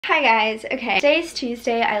Hi guys, okay, today's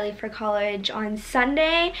Tuesday. I leave for college on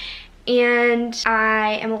Sunday and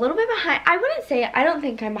I am a little bit behind. I don't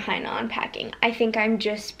think I'm behind on packing. I think I'm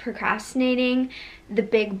just procrastinating the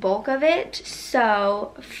big bulk of it.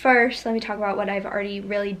 So first, let me talk about what I've already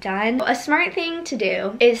really done. A smart thing to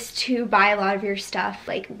do is to buy a lot of your stuff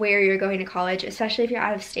like where you're going to college, especially if you're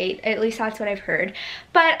out of state. At least that's what I've heard.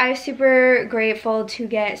 But I was super grateful to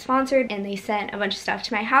get sponsored and they sent a bunch of stuff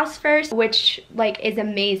to my house first, which like is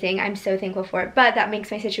amazing. I'm so thankful for it. But that makes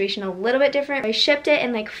my situation a little bit different. I shipped it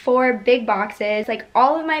in like 4 big boxes, like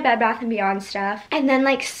all of my Bed Bath & Beyond stuff. And then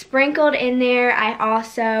like sprinkled in there, I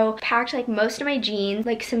also packed like most of my jeans,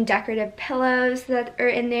 like some decorative pillows that are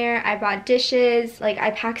in there. I bought dishes, like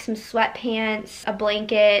I packed some sweatpants, a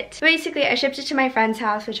blanket. Basically, I shipped it to my friend's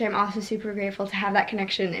house, which I'm also super grateful to have that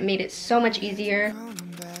connection. It made it so much easier.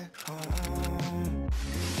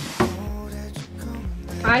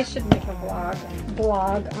 I should make a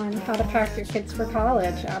blog on how to pack your kids for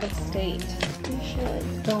college out of state. You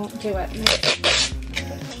should. Don't do it.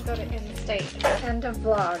 Go to in-state. End of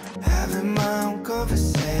vlog. Having my own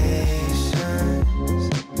conversations,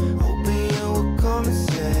 hoping you will come and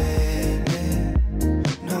save me.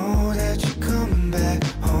 Know that you're coming back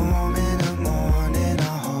home in the morning. I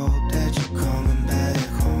hope that you're coming back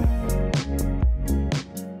home.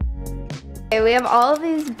 Okay, we have all of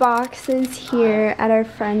these boxes here at our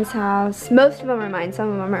friend's house. Most of them are mine, some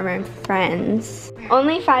of them are my friends.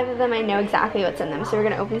 Only 5 of them I know exactly what's in them, so we're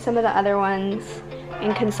gonna open some of the other ones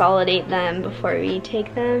and consolidate them before we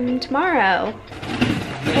take them tomorrow.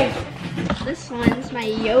 Okay, this one's my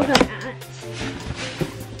yoga mat.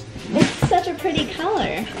 It's such a pretty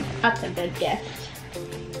color. That's a good gift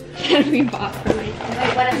that we bought for myself.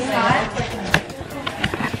 Wait, what is that?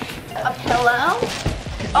 A pillow.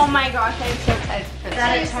 Oh my gosh, I'm so excited for this.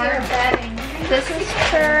 That is her bedding. This is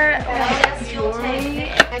her jewelry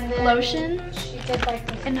and lotion She did like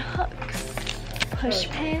this. and hooks. Push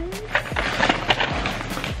pins.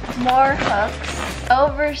 More hooks.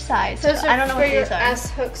 Oversized. Those are I don't know for what your these are. S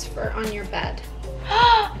hooks for on your bed.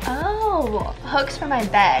 Oh, hooks for my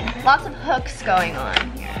bed. Lots of hooks going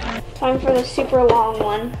on here. Time for the super long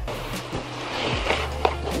one.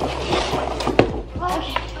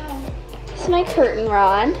 Okay. This is my curtain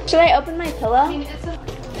rod. Should I open my pillow? I mean, it's a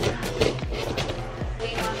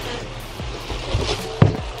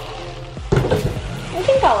I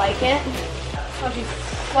think I'll like it.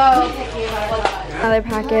 so picky about it. Another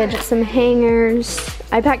package, some hangers.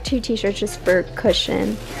 I packed 2 t-shirts just for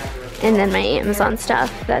cushion. And then my Amazon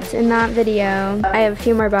stuff that's in that video. I have a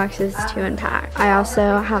few more boxes to unpack. I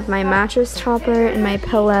also have my mattress topper and my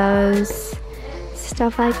pillows,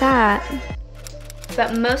 stuff like that.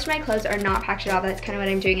 But most of my clothes are not packed at all. That's kind of what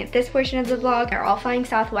I'm doing at this portion of the vlog. They're all flying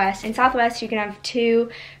Southwest. In Southwest, you can have 2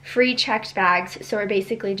 free checked bags. So we're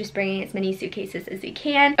basically just bringing as many suitcases as we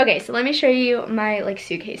can. Okay, so let me show you my like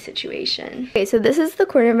suitcase situation. Okay, so this is the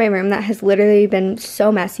corner of my room that has literally been so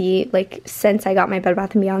messy like since I got my Bed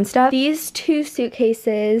Bath & Beyond stuff. These 2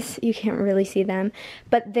 suitcases, you can't really see them,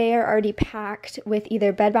 but they are already packed with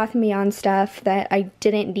either Bed Bath & Beyond stuff that I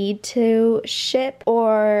didn't need to ship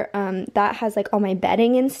or that has like all my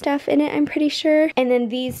bedding and stuff in it, I'm pretty sure. And then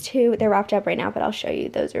these 2, they're wrapped up right now, but I'll show you.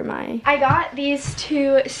 Those are mine. I got these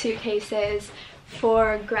 2 suitcases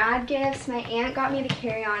for grad gifts. My aunt got me the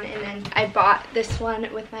carry-on, and then I bought this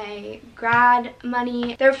one with my grad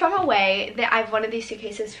money. They're from away. I've wanted these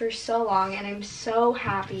suitcases for so long, and I'm so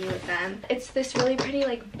happy with them. It's this really pretty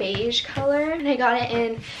like beige color, and I got it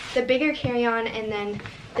in the bigger carry-on and then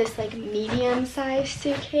this like medium-sized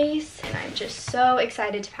suitcase, and I'm just so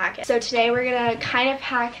excited to pack it. So today we're gonna kind of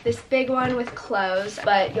pack this big one with clothes,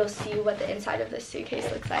 but you'll see what the inside of this suitcase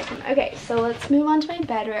looks like. Okay, so let's move on to my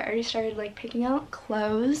bed where I already started like picking out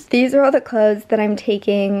clothes. These are all the clothes that I'm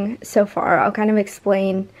taking so far. I'll kind of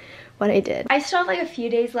explain what I did. I still have like a few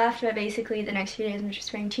days left, but basically the next few days I'm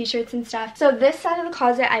just wearing t-shirts and stuff. So this side of the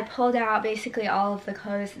closet, I pulled out basically all of the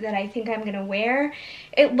clothes that I think I'm gonna wear.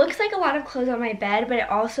 It looks like a lot of clothes on my bed, but it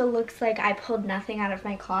also looks like I pulled nothing out of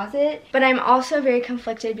my closet. But I'm also very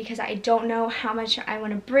conflicted because I don't know how much I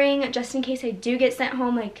want to bring just in case I do get sent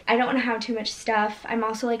home. Like, I don't want to have too much stuff. I'm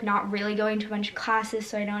also like not really going to a bunch of classes,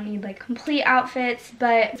 so I don't need like complete outfits.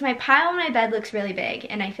 But my pile on my bed looks really big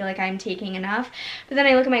and I feel like I'm taking enough. But then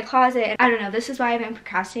I look at my closet and I don't know, this is why I've been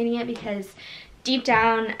procrastinating it, because deep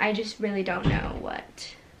down I just really don't know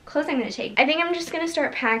what clothes I'm gonna take. I think I'm just gonna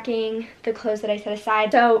start packing the clothes that I set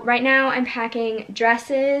aside. So right now I'm packing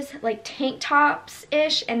dresses, like tank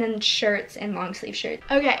tops-ish, and then shirts and long sleeve shirts.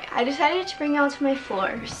 Okay, I decided to bring y'all to my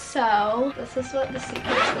floor. So this is what the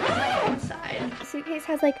suitcase looks like inside. The suitcase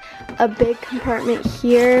has like a big compartment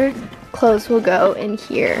here. Clothes will go in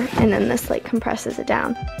here, and then this like compresses it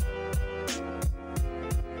down.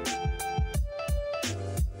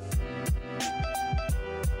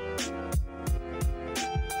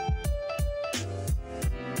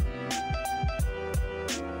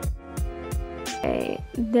 Okay,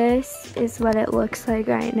 this is what it looks like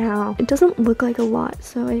right now. It doesn't look like a lot,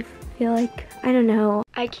 so I feel like, I don't know.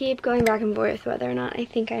 I keep going back and forth whether or not I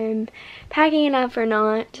think I'm packing enough or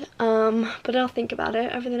not, but I'll think about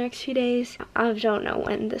it over the next few days. I don't know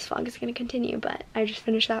when this vlog is going to continue, but I just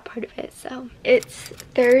finished that part of it, so. It's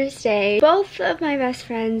Thursday. Both of my best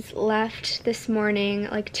friends left this morning,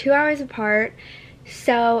 like 2 hours apart,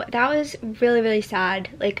 so that was really, really sad.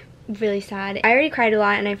 Like, really sad. I already cried a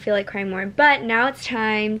lot and I feel like crying more, but now it's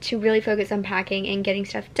time to really focus on packing and getting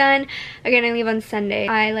stuff done. Again, I leave on Sunday.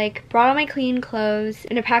 I like brought all my clean clothes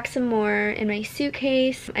and I packed some more in my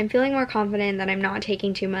suitcase. I'm feeling more confident that I'm not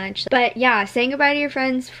taking too much. But yeah, saying goodbye to your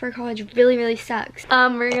friends for college really, really sucks.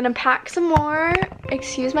 We're gonna pack some more.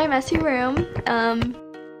 Excuse my messy room.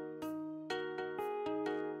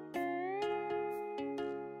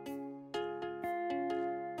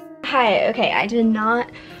 Hi, okay, I did not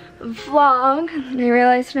vlog. I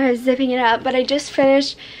realized when I was zipping it up, but I just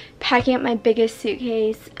finished packing up my biggest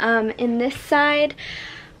suitcase. In this side,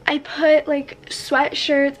 I put like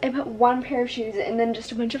sweatshirts, I put one pair of shoes, and then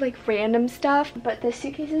just a bunch of like random stuff. But the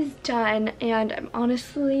suitcase is done, and I'm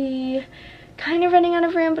honestly kind of running out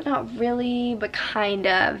of room, but not really, but kind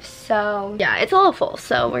of. So yeah, it's a little full,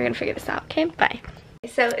 so we're gonna figure this out. Okay, bye.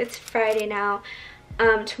 So it's Friday now.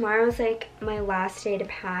 Tomorrow's like my last day to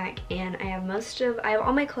pack, and I have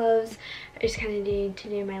all my clothes. I just kind of need to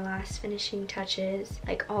do my last finishing touches,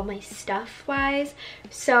 like all my stuff wise.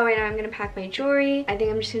 So right now I'm gonna pack my jewelry. I think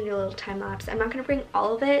I'm just gonna do a little time lapse. I'm not gonna bring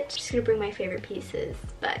all of it, just gonna bring my favorite pieces.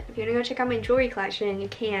 But if you wanna go check out my jewelry collection, you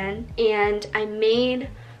can. And I made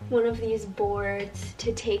one of these boards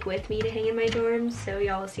to take with me to hang in my dorms, so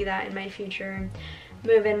y'all will see that in my future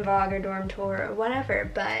move-in vlog or dorm tour or whatever.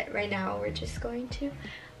 But right now we're just going to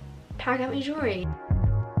pack up my jewelry.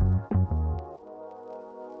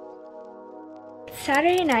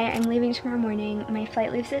 Saturday night, I'm leaving tomorrow morning. My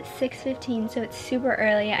flight leaves at 6:15, so it's super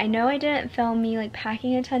early. I know I didn't film me like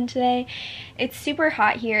packing a ton today. It's super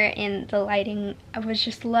hot here and the lighting was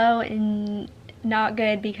just low and not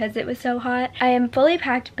good because it was so hot. I am fully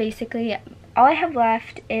packed basically. All I have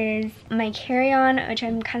left is my carry-on, which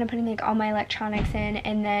I'm kind of putting like all my electronics in,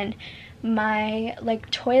 and then my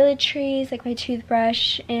like toiletries, like my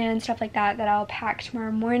toothbrush and stuff like that I'll pack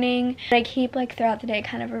tomorrow morning. I keep like throughout the day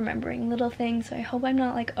kind of remembering little things, so I hope I'm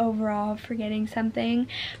not like overall forgetting something.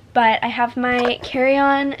 But I have my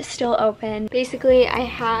carry-on still open. Basically, I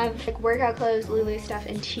have like workout clothes, Lulu stuff,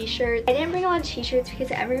 and t-shirts. I didn't bring a lot of t-shirts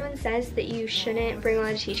because everyone says that you shouldn't bring a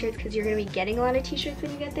lot of t-shirts because you're gonna be getting a lot of t-shirts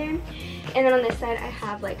when you get there. And then on this side, I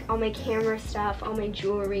have like all my camera stuff, all my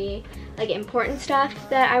jewelry, like important stuff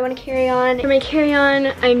that I want to carry on. For my carry-on,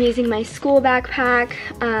 I'm using my school backpack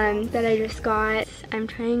that I just got. I'm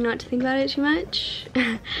trying not to think about it too much.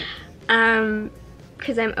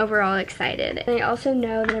 Because I'm overall excited. And I also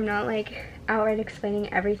know that I'm not like outright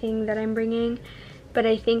explaining everything that I'm bringing, but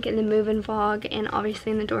I think in the move-in vlog and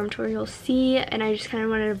obviously in the dorm tour you'll see, and I just kind of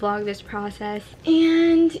wanted to vlog this process.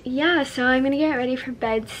 And yeah, so I'm gonna get ready for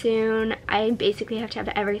bed soon. I basically have to have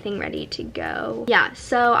everything ready to go. Yeah,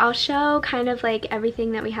 so I'll show kind of like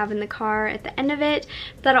everything that we have in the car at the end of it.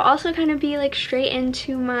 That'll also kind of be like straight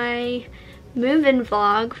into my move-in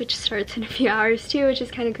vlog, which starts in a few hours too, which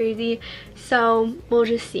is kind of crazy. So we'll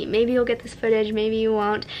just see. Maybe you'll get this footage, maybe you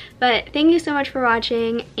won't. But thank you so much for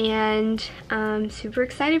watching, and I'm super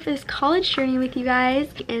excited for this college journey with you guys,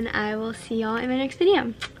 and I will see y'all in my next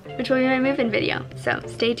video, which will be my move-in video. So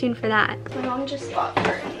stay tuned for that. My mom just bought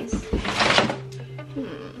curtains.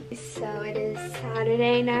 So it is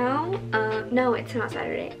Saturday now. No, it's not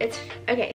Saturday. It's okay.